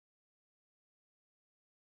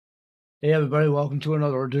Hey everybody, welcome to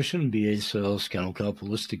another edition of BA Sales Kennel Cow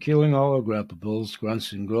Holistic Healing Hour, Grappa Bills,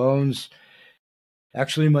 Grunts and Groans.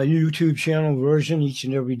 Actually, my YouTube channel version each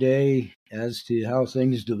and every day as to how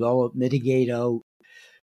things develop, mitigate out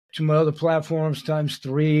to my other platforms times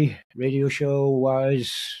 3, radio show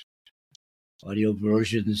wise, audio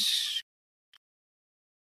versions.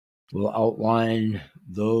 Will outline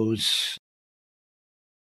those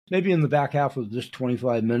maybe in the back half of this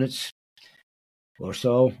 25 minutes or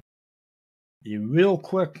so. Real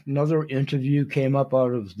quick, another interview came up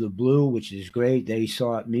out of the blue, which is great. They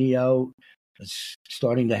sought me out. It's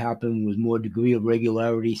starting to happen with more degree of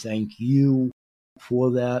regularity. Thank you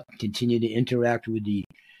for that. Continue to interact with the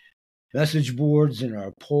message boards and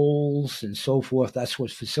our polls and so forth. That's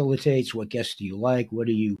what facilitates. What guests do you like? What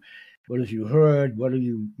have you heard? What are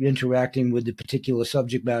you interacting with the particular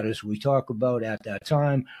subject matters we talk about at that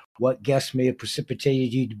time? What guests may have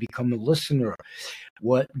precipitated you to become a listener?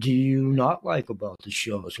 What do you not like about the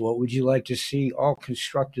shows? What would you like to see? All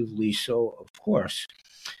constructively so, of course.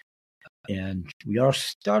 And we are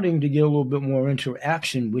starting to get a little bit more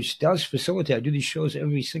interaction, which does facilitate. I do these shows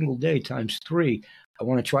every single day times 3. I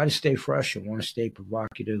want to try to stay fresh. I want to stay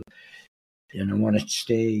provocative. And I want to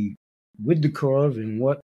stay with the curve and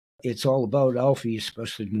what it's all about, Alfie,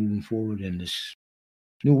 especially moving forward in this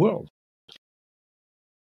new world.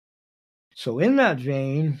 So in that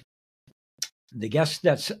vein, the guest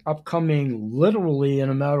that's upcoming literally in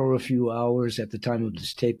a matter of a few hours at the time of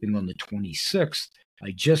this taping on the 26th,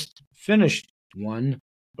 I just finished one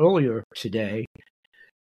earlier today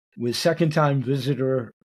with second-time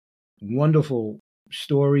visitor, wonderful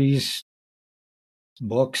stories,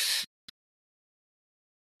 books.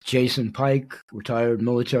 Jason Pike, retired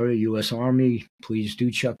military, U.S. Army. Please do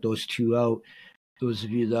check those two out. Those of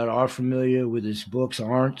you that are familiar with his books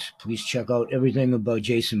aren't, please check out everything about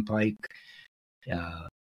Jason Pike.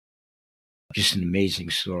 Just an amazing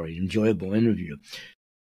story, enjoyable interview.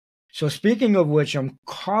 So speaking of which, I'm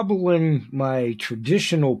cobbling my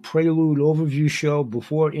traditional prelude overview show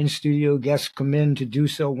before in-studio guests come in to do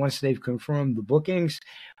so once they've confirmed the bookings.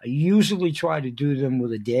 I usually try to do them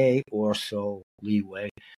with a day or so leeway.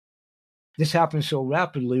 This happens so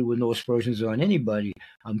rapidly with no aspersions on anybody.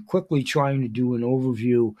 I'm quickly trying to do an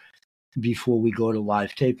overview before we go to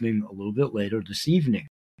live taping a little bit later this evening.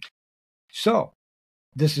 So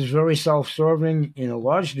this is very self-serving in a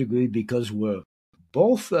large degree because we're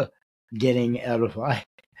both getting edified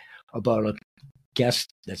about a guest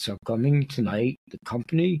that's upcoming tonight, the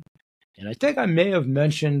company. And I think I may have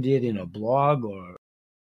mentioned it in a blog or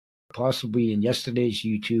possibly in yesterday's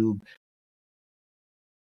YouTube,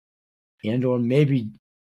 and or maybe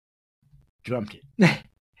dreamt it.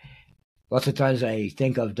 Lots of times I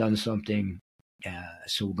think I've done something,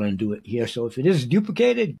 so we're going to do it here. So if it is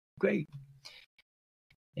duplicated, great.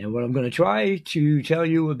 And what I'm going to try to tell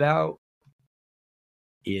you about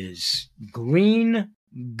is Green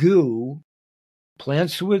Goo,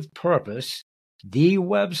 Plants with Purpose, the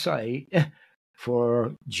website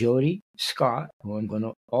for Jodi Scott, who I'm going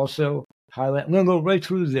to also highlight. I'm going to go right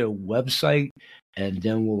through their website, and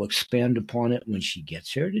then we'll expand upon it when she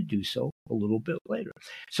gets here to do so a little bit later.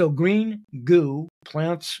 So Green Goo,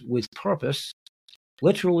 Plants with Purpose,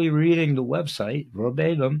 literally reading the website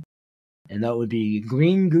verbatim, and that would be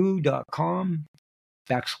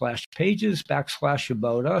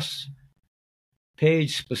greengoo.com/pages/about us,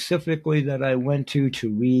 page specifically that I went to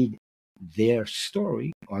read their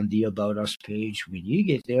story on the About Us page when you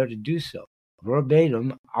get there to do so.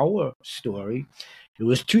 Verbatim, our story. It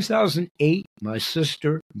was 2008. My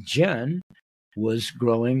sister, Jen, was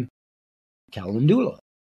growing Calendula,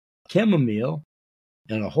 Chamomile,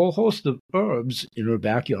 and a whole host of herbs in her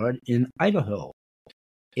backyard in Idaho.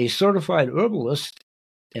 A certified herbalist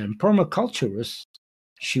and permaculturist,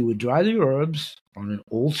 she would dry the herbs on an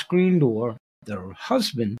old screen door that her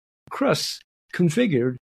husband, Chris,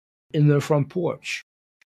 configured in their front porch.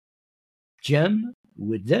 Jen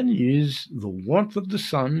would then use the warmth of the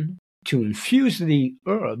sun to infuse the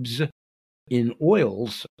herbs in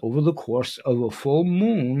oils over the course of a full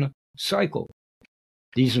moon cycle.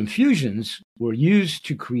 These infusions were used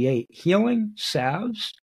to create healing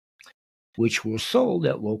salves, which were sold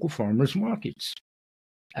at local farmers markets.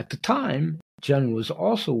 At the time, Jen was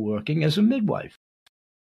also working as a midwife.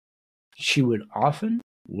 She would often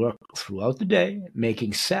work throughout the day,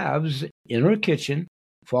 making salves in her kitchen,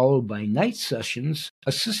 followed by night sessions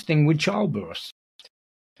assisting with childbirth.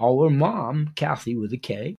 Our mom, Kathy with a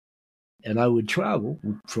K, and I would travel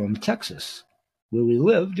from Texas, where we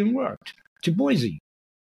lived and worked, to Boise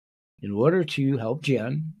in order to help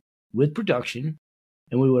Jen with production,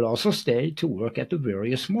 and we would also stay to work at the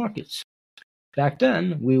various markets. Back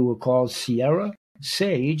then, we were called Sierra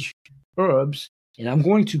Sage Herbs, and I'm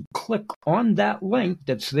going to click on that link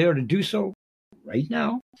that's there to do so right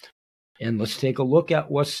now. And let's take a look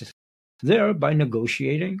at what's there by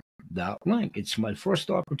negotiating that link. It's my first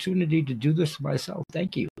opportunity to do this myself.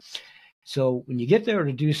 Thank you. So when you get there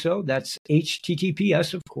to do so, that's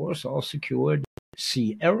HTTPS, of course, all secured,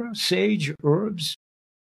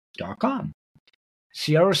 SierraSageHerbs.com.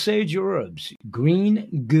 Sierra Sage Herbs,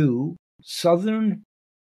 Green Goo, Southern,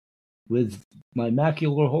 with my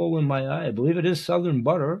macular hole in my eye, I believe it is Southern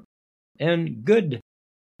Butter, and Good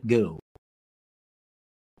Goo.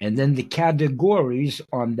 And then the categories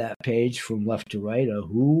on that page from left to right are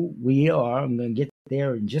who we are. I'm going to get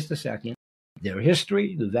there in just a second. Their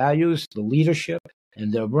history, the values, the leadership,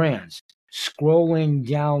 and their brands. Scrolling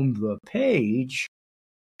down the page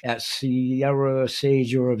at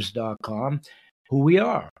SierraSageHerbs.com, who we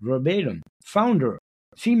are, verbatim, founder,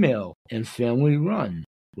 female, and family run.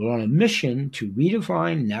 We're on a mission to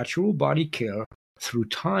redefine natural body care through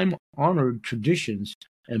time-honored traditions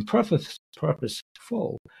and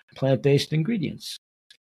purposeful plant-based ingredients.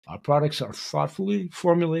 Our products are thoughtfully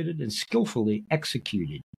formulated and skillfully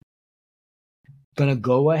executed. Going to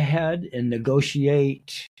go ahead and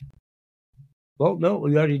negotiate. Well, no,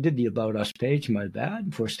 we already did the About Us page. My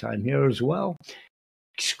bad. First time here as well.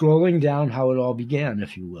 Scrolling down how it all began,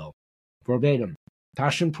 if you will. Verbatim.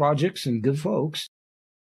 Passion projects and good folks.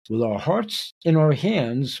 With our hearts in our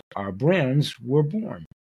hands, our brands were born.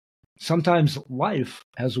 Sometimes life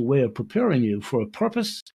has a way of preparing you for a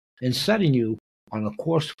purpose and setting you on a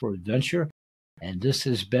course for adventure, and this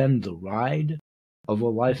has been the ride of a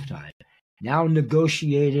lifetime. Now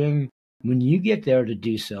negotiating, when you get there to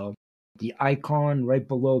do so, the icon right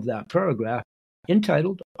below that paragraph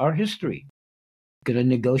entitled Our History. Going to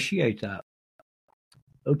negotiate that.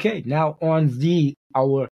 Okay, now on the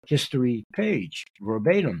Our History page,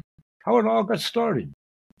 verbatim, how it all got started.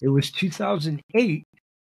 It was 2008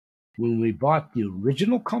 when we bought the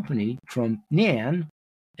original company from Nan,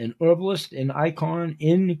 an herbalist and icon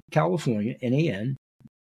in California, Nan,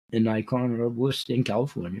 an icon herbalist in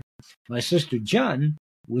California. My sister Jen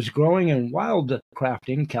was growing and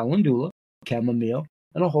wildcrafting Calendula, Chamomile,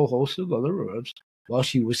 and a whole host of other herbs while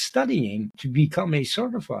she was studying to become a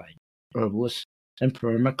certified herbalist and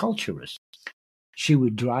permaculturist. She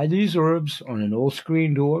would dry these herbs on an old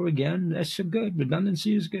screen door, again, that's so good,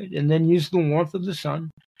 redundancy is good, and then use the warmth of the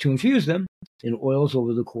sun to infuse them in oils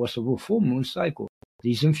over the course of a full moon cycle.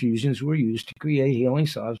 These infusions were used to create healing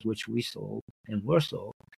salves, which we sold and were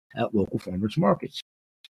sold at local farmers markets.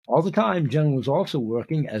 All the time, Jen was also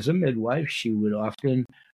working as a midwife. She would often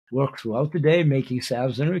work throughout the day making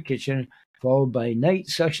salves in her kitchen, followed by night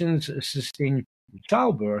sessions assisting with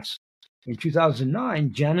childbirths. In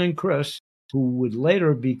 2009, Jen and Chris, who would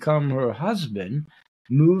later become her husband,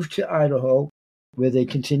 moved to Idaho, where they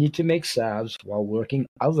continued to make salves while working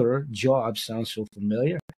other jobs. Sounds so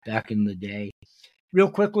familiar back in the day.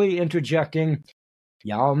 Real quickly interjecting,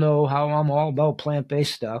 y'all know how I'm all about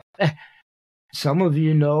plant-based stuff. Some of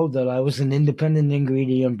you know that I was an independent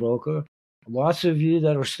ingredient broker. Lots of you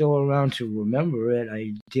that are still around to remember it.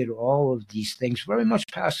 I did all of these things, very much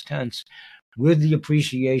past tense, with the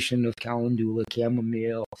appreciation of Calendula,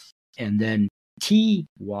 Chamomile, and then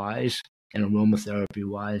tea-wise and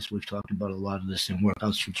aromatherapy-wise. We've talked about a lot of this in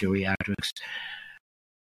workouts for geriatrics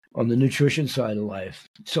on the nutrition side of life.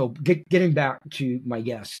 So getting back to my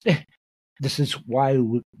guest, this is why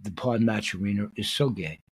the Pod Match Arena is so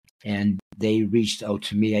gay. And they reached out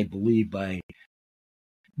to me, I believe, by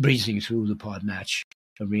breezing through the Pod Match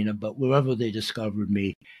Arena. But wherever they discovered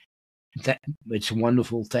me, it's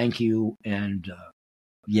wonderful. Thank you. And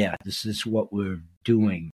yeah, this is what we're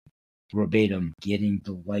doing. Verbatim, getting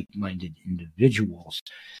the like-minded individuals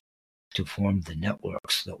to form the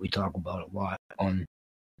networks that we talk about a lot on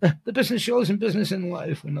the business shows and business in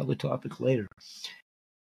life, another topic later.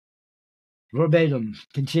 Verbatim,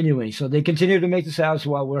 continuing. So they continued to make the salves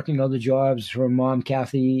while working other jobs. Her mom,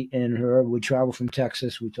 Kathy, and her would travel from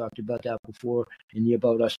Texas. We talked about that before in the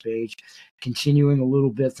About Us page. Continuing a little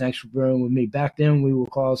bit, thanks for bearing with me. Back then, we were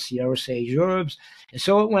called Sierra Sage Herbs. And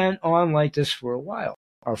so it went on like this for a while.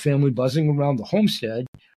 Our family buzzing around the homestead,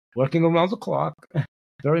 working around the clock.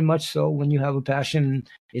 Very much so. When you have a passion,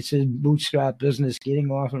 it's a bootstrap business,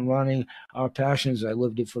 getting off and running. Our passions, I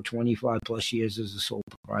lived it for 25 plus years as a sole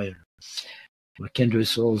proprietor. We're kindred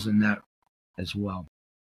souls in that as well.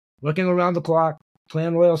 Working around the clock,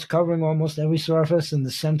 plant oils covering almost every surface, and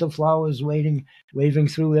the scent of flowers waving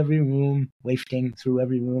through every room, wafting through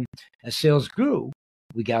every room. As sales grew,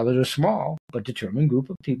 we gathered a small but determined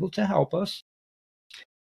group of people to help us.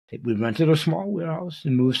 We rented a small warehouse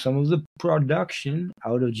and moved some of the production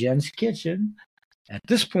out of Jen's kitchen. At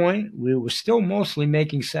this point, we were still mostly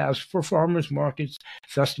making salves for farmers markets,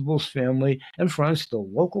 festivals, family, and friends, the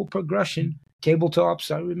local progression,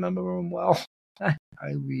 tabletops. I remember them well. I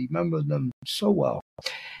remember them so well.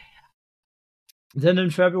 Then in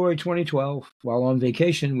February 2012, while on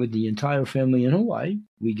vacation with the entire family in Hawaii,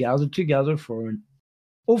 we gathered together for an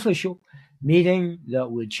official meeting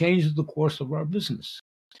that would change the course of our business.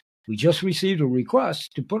 We just received a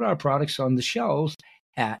request to put our products on the shelves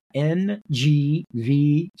at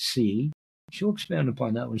NGVC. She'll expand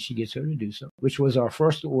upon that when she gets her to do so, which was our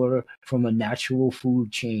first order from a natural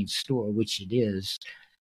food chain store, which it is.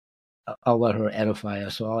 I'll let her edify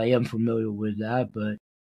us all. I am familiar with that, but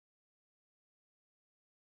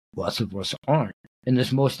lots of us aren't. And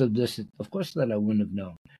there's most of this, of course, that I wouldn't have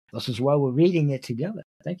known. This is why we're reading it together.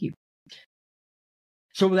 Thank you.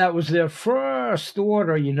 So that was their first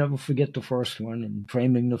order. You never forget the first one, and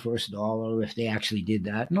framing the first dollar if they actually did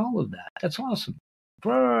that and all of that. That's awesome.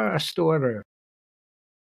 First order.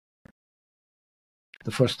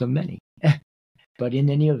 The first of many. But in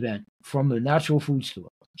any event, from the natural food store,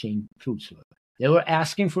 chain food store, they were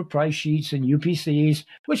asking for price sheets and UPCs,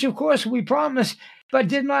 which of course we promised, but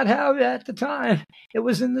did not have at the time. It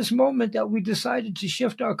was in this moment that we decided to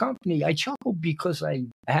shift our company. I chuckled because I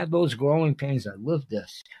had those growing pains. I lived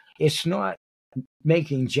this. It's not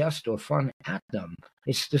making jest or fun at them.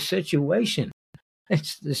 It's the situation.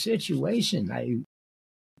 It's the situation. I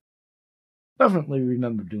definitely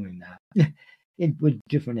remember doing that with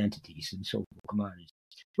different entities and so forth, commodities,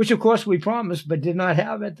 which of course we promised but did not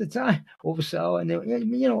have at the time. Oversell and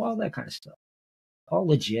all that kind of stuff. All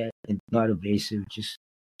legit and not evasive, just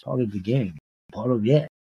part of the game, part of it.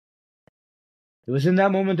 It was in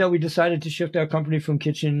that moment that we decided to shift our company from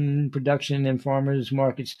kitchen production and farmers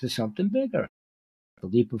markets to something bigger. A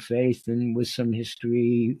leap of faith and with some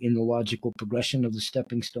history in the logical progression of the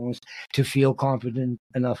stepping stones to feel confident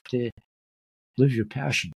enough to live your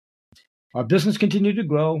passion. Our business continued to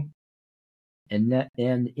grow. And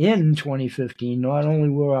in 2015, not only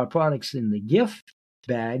were our products in the gift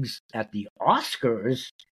bags at the Oscars,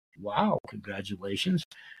 wow, congratulations,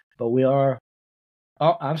 but we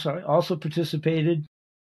also participated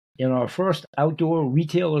in our first outdoor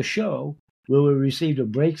retailer show where we received a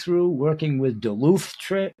breakthrough working with Duluth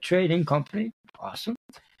Trading Company. Awesome.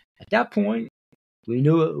 At that point, we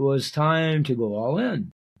knew it was time to go all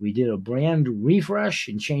in. We did a brand refresh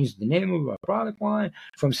and changed the name of our product line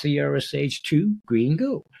from Sierra Sage to Green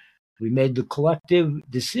Goo. We made the collective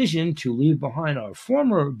decision to leave behind our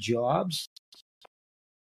former jobs,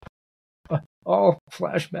 all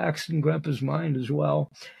flashbacks in Grandpa's mind as well,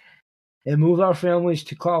 and move our families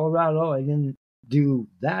to Colorado. I didn't do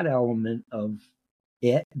that element of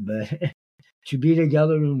it, but to be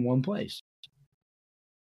together in one place.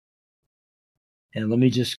 And let me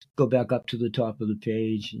just go back up to the top of the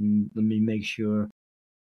page and let me make sure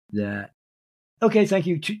that, okay, thank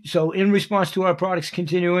you. So in response to our products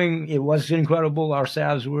continuing, it was incredible. Our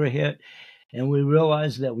salves were a hit. And we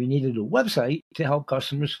realized that we needed a website to help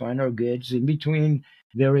customers find our goods in between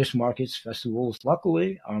various markets, festivals.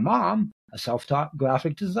 Luckily, our mom, a self-taught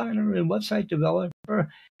graphic designer and website developer,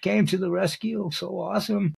 came to the rescue. So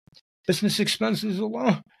awesome. Business expenses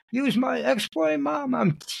alone. Use my exploit, Mom.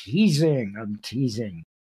 I'm teasing. What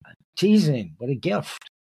a gift.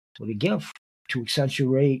 What a gift to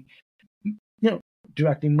accentuate,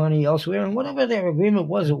 directing money elsewhere. And whatever their agreement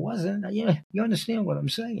was, it wasn't. You understand what I'm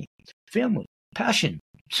saying. Family, passion,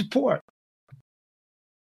 support.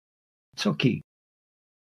 So key.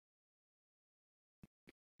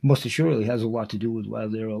 Most assuredly has a lot to do with why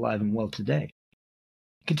they're alive and well today.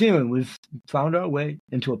 Continuing, we've found our way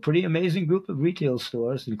into a pretty amazing group of retail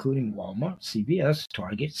stores, including Walmart, CVS,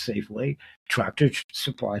 Target, Safeway, Tractor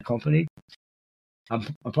Supply Company. I'm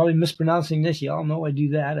probably mispronouncing this. Y'all know I do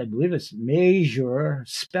that. I believe it's Meijer,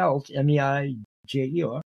 spelt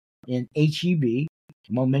M-E-I-J-E-R, and H-E-B,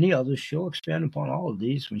 among many others. She'll expand upon all of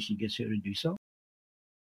these when she gets here to do so.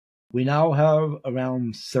 We now have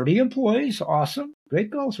around 30 employees. Awesome.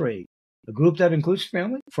 Great growth rate. A group that includes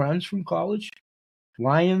family, friends from college,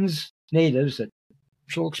 Lions natives, that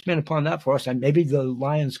she'll expand upon that for us, and maybe the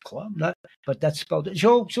Lions Club, but that's spelled.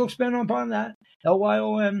 She'll expand upon that.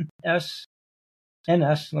 Lyons-NS.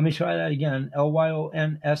 Let me try that again.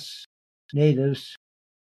 Lyons natives,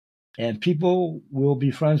 and people we'll be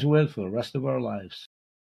friends with for the rest of our lives.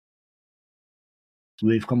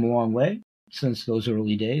 We've come a long way since those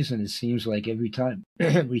early days, and it seems like every time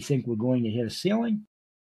we think we're going to hit a ceiling,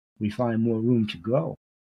 we find more room to grow.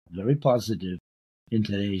 Very positive in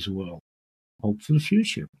today's world. Hope for the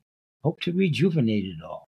future. Hope to rejuvenate it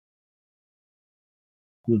all.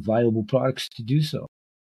 with viable products to do so.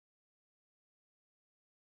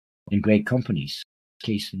 And great companies,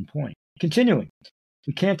 case in point. Continuing,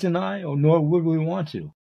 we can't deny, or nor would we want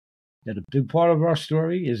to, that a big part of our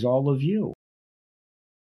story is all of you.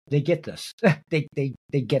 They get this. they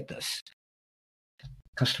get this.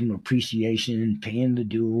 Customer appreciation, paying the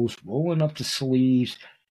dues, rolling up the sleeves.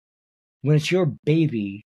 When it's your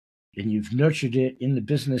baby and you've nurtured it in the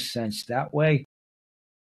business sense that way,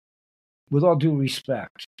 with all due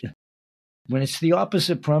respect, when it's the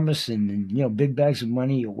opposite premise and big bags of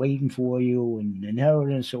money are waiting for you and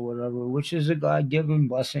inheritance or whatever, which is a God-given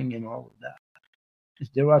blessing and all of that,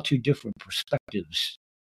 there are two different perspectives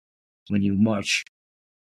when you march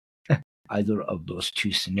either of those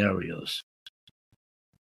two scenarios.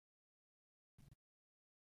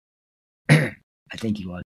 I think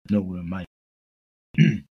you all know where my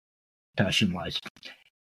passion lies.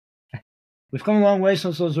 We've come a long way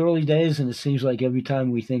since those early days, and it seems like every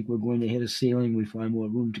time we think we're going to hit a ceiling, we find more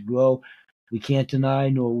room to grow. We can't deny,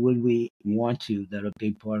 nor would we want to, that a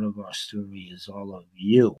big part of our story is all of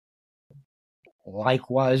you.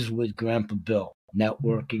 Likewise with Grandpa Bill,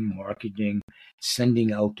 networking, marketing,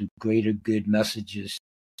 sending out the greater good messages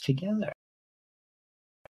together.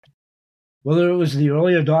 Whether it was the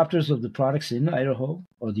early adopters of the products in Idaho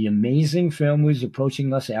or the amazing families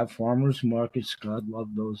approaching us at farmers markets, God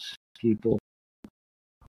love those people,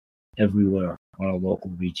 everywhere on a local,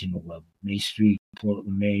 regional level. Main Street,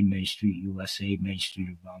 Portland, Maine, Main Street, USA, Main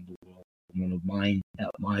Street around the world. One of mine at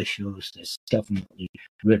my shows that's definitely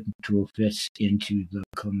retrofits into the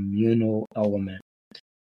communal element.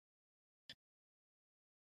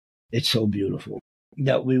 It's so beautiful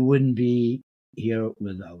that we wouldn't be here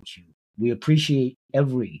without you. We appreciate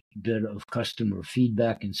every bit of customer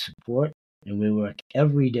feedback and support, and we work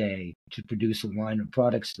every day to produce a line of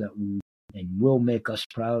products that will make us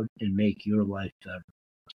proud and make your life better.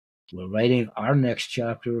 We're writing our next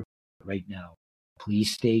chapter right now.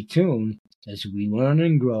 Please stay tuned as we learn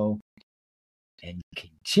and grow and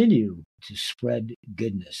continue to spread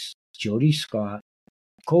goodness. Jodi Scott,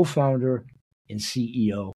 co-founder and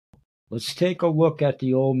CEO. Let's take a look at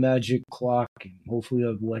the old magic clock, and hopefully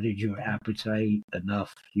I've whetted your appetite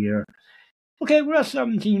enough here. Okay, we're at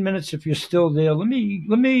 17 minutes. If you're still there, let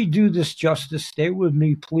me do this justice. Stay with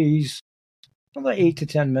me, please. Another 8 to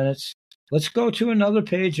 10 minutes. Let's go to another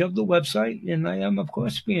page of the website, and I am, of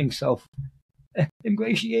course, being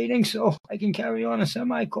self-ingratiating, so I can carry on a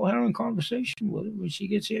semi-coherent conversation with her when she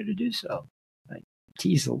gets here to do so. I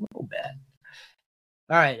tease a little bit.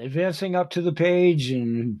 All right, advancing up to the page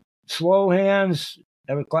and slow hands,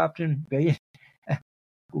 Eric Clapton, baby,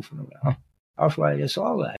 goofing around, arthritis,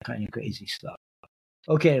 all that kind of crazy stuff.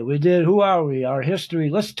 Okay, we did who are we, our history.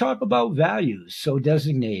 Let's talk about values, so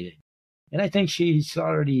designated. And I think she's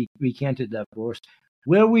already recanted that for us.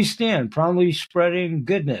 Where we stand, proudly spreading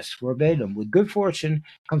goodness, verbatim. With good fortune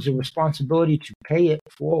comes a responsibility to pay it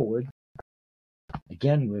forward.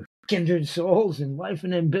 Again, we're kindred souls in life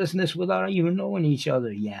and in business without even knowing each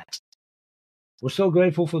other yet. We're so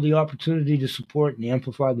grateful for the opportunity to support and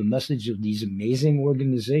amplify the message of these amazing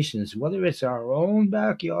organizations. Whether it's our own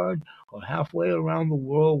backyard or halfway around the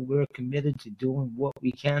world, we're committed to doing what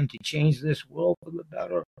we can to change this world for the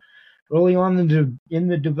better. Early on in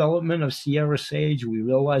the development of Sierra Sage, we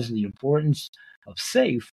realized the importance of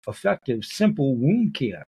safe, effective, simple wound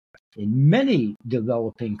care. In many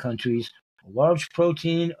developing countries, a large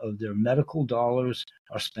proportion of their medical dollars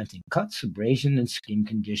are spent in cuts, abrasion, and skin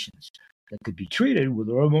conditions that could be treated with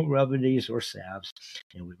herbal remedies or salves,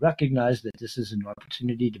 and we recognize that this is an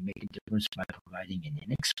opportunity to make a difference by providing an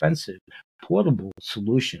inexpensive, portable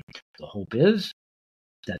solution. The hope is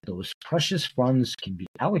that those precious funds can be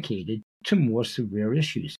allocated to more severe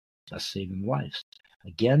issues, thus saving lives.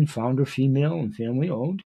 Again, founder female and family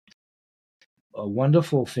owned. A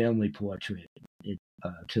wonderful family portrait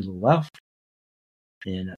to the left.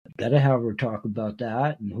 And I've got to have her talk about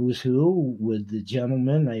that and who's who with the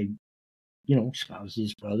gentleman,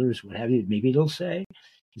 spouses, brothers, what have you. Maybe they'll say,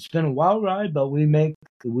 it's been a wild ride, but we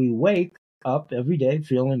wake up every day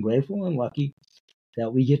feeling grateful and lucky that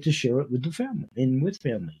we get to share it with the family and with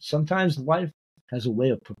family. Sometimes life has a way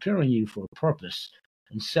of preparing you for a purpose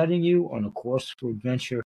and setting you on a course for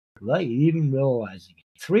adventure without you even realizing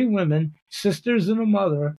it. 3 women, sisters and a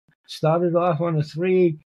mother, started off on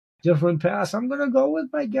 3 different paths. I'm going to go with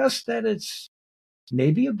my guess that it's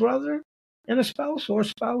maybe a brother and a spouse or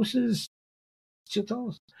spouses, she'll tell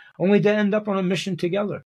us, only to end up on a mission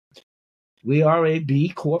together. We are a B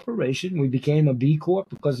corporation. We became a B Corp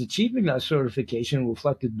because achieving that certification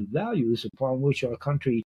reflected the values upon which our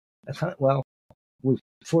country, with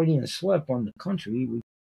Freudian slip on the country,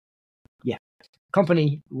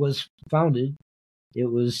 company was founded, it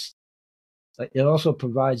also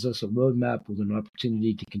provides us a roadmap with an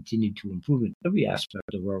opportunity to continue to improve in every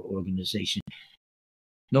aspect of our organization.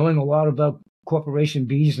 Knowing a lot about corporation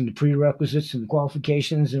B's and the prerequisites and the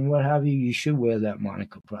qualifications and what have you, you should wear that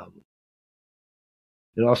moniker proudly.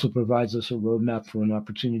 It also provides us a roadmap for an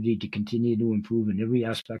opportunity to continue to improve in every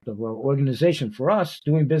aspect of our organization. For us,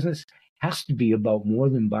 doing business has to be about more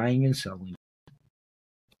than buying and selling.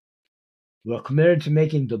 We're committed to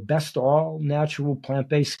making the best all-natural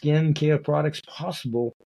plant-based skin care products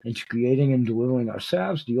possible and to creating and delivering our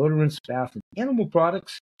salves, deodorants, bath, and animal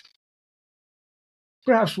products.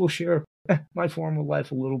 Perhaps we'll share my former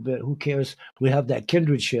life a little bit. Who cares? We have that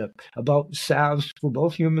kindredship about salves for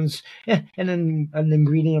both humans and an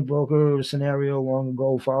ingredient broker scenario long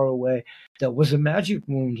ago, far away, that was a magic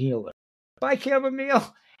wound healer. By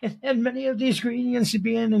chamomile and many of these ingredients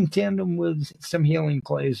being in tandem with some healing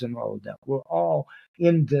clays and all of that. We're all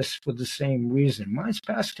in this for the same reason. Mine's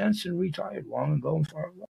past tense and retired long ago and far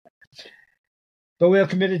away. But we are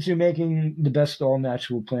committed to making the best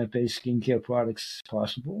all-natural plant-based skincare products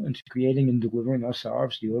possible and to creating and delivering our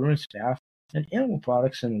salves, deodorants, bath, and animal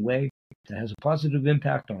products in a way that has a positive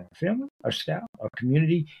impact on our family, our staff, our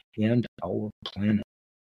community, and our planet.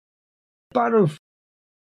 Part of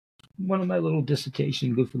one of my little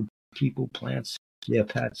dissertations, good for the people, plants, their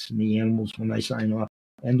pets, and the animals when I sign off,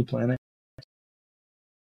 and the planet.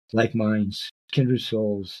 Like minds, kindred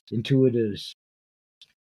souls, intuitives.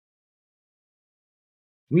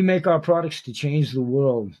 We make our products to change the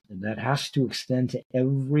world, and that has to extend to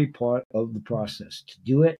every part of the process. To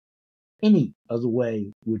do it any other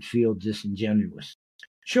way would feel disingenuous.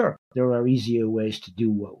 Sure, there are easier ways to do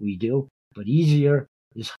what we do, but easier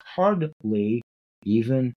is hardly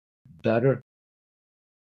even better.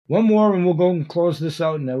 One more, and we'll go and close this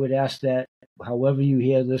out, and I would ask that, however you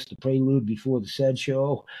hear this, the prelude before the said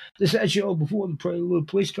show before the prelude,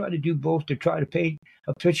 please try to do both, to try to paint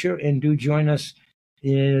a picture, and do join us.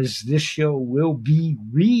 This show will be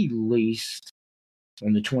released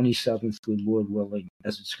on the 27th, good Lord willing,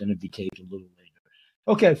 as it's going to be taped a little later.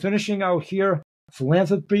 Okay, finishing out here,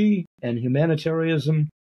 philanthropy and humanitarianism.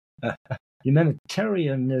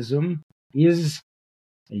 Humanitarianism is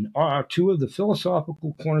and are two of the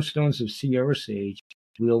philosophical cornerstones of Sierra Sage.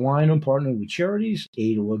 We align and partner with charities,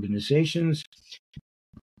 aid organizations,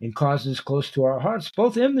 and causes close to our hearts,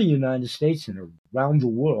 both in the United States and around the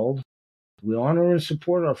world. We honor and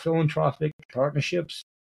support our philanthropic partnerships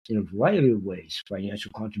in a variety of ways: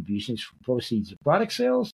 financial contributions from proceeds of product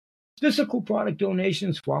sales, physical product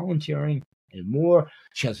donations, volunteering, and more.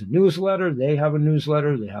 She has a newsletter. They have a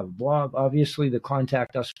newsletter. They have a blog. Obviously, the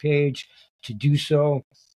Contact Us page to do so,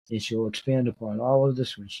 and she'll expand upon all of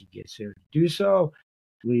this when she gets here to do so.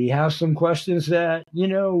 We have some questions that,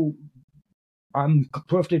 I'm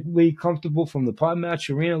perfectly comfortable from the Podmatch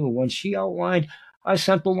Arena, the one she outlined. I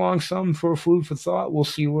sent along some for food for thought. We'll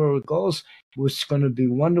see where it goes. It's going to be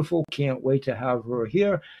wonderful. Can't wait to have her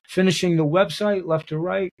here. Finishing the website, left to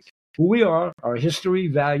right, who we are, our history,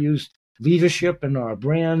 values, leadership, and our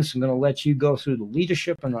brands. I'm going to let you go through the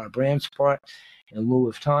leadership and our brands part in lieu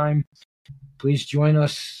of time. Please join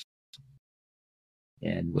us,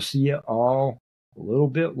 and we'll see you all a little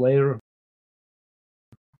bit later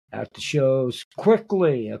at the shows.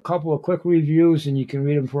 Quickly, a couple of quick reviews, and you can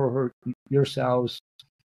read them for yourselves.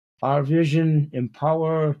 Our Vision,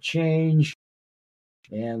 Empower, Change,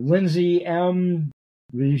 and Lindsay M.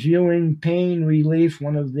 reviewing Pain Relief,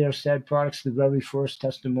 one of their said products, the very first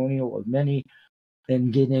testimonial of many,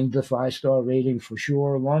 and getting the 5-star rating for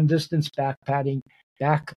sure. Long distance backpacking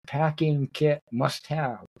kit must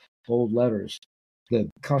have, bold letters. The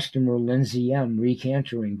customer Lindsay M.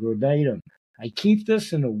 recanting verbatim. I keep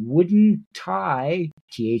this in a wooden tie,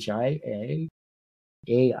 THIA,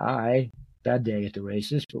 AI, bad day at the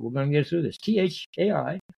races, but we're going to get through this.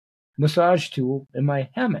 THAI, massage tool in my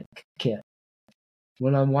hammock kit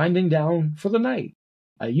when I'm winding down for the night.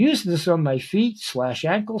 I use this on my feet /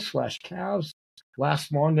 ankles / calves,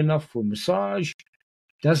 lasts long enough for massage,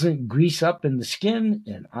 doesn't grease up in the skin,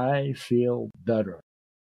 and I feel better.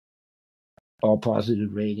 All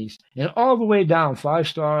positive ratings. And all the way down, 5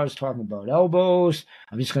 stars, talking about elbows.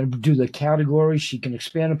 I'm just going to do the categories. She can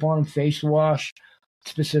expand upon them. Face wash,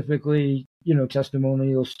 specifically,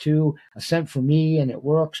 testimonials too. A scent for me, and it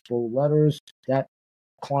works. Bold letters. That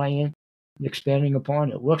client expanding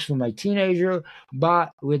upon it works for my teenager,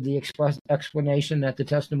 but with the explanation at the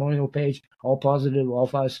testimonial page, all positive, all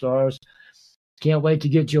 5 stars. Can't wait to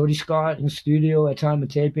get Jodi Scott in studio at time of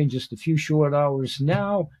taping, just a few short hours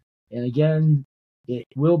now. And again, it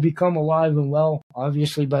will become alive and well.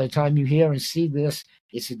 Obviously, by the time you hear and see this,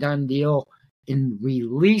 it's a done deal. in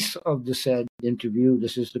release of the said interview,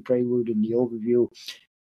 this is the prelude and the overview.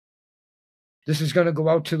 This is going to go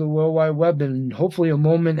out to the World Wide Web in hopefully a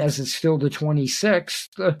moment, as it's still the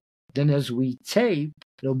 26th. Then as we tape,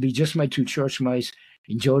 it'll be just my two church mice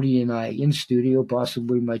and Jodi and I in studio,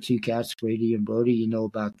 possibly my two cats, Brady and Brody. You know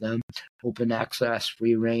about them. Open access,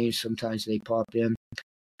 free range. Sometimes they pop in.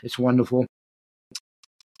 It's wonderful.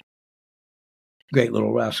 Great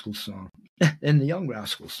Little Rascals song. And the Young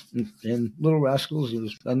Rascals. And Little Rascals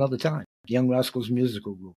is another time. Young Rascals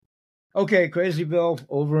musical group. Okay, Crazy Bill,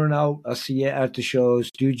 over and out. I'll see you at the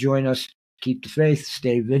shows. Do join us. Keep the faith.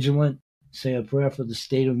 Stay vigilant. Say a prayer for the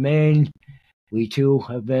state of Maine. We too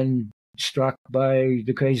have been struck by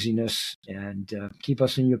the craziness, and keep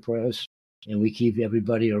us in your prayers. And we keep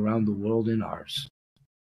everybody around the world in ours.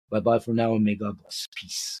 Bye-bye for now, and may God bless.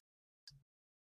 Peace.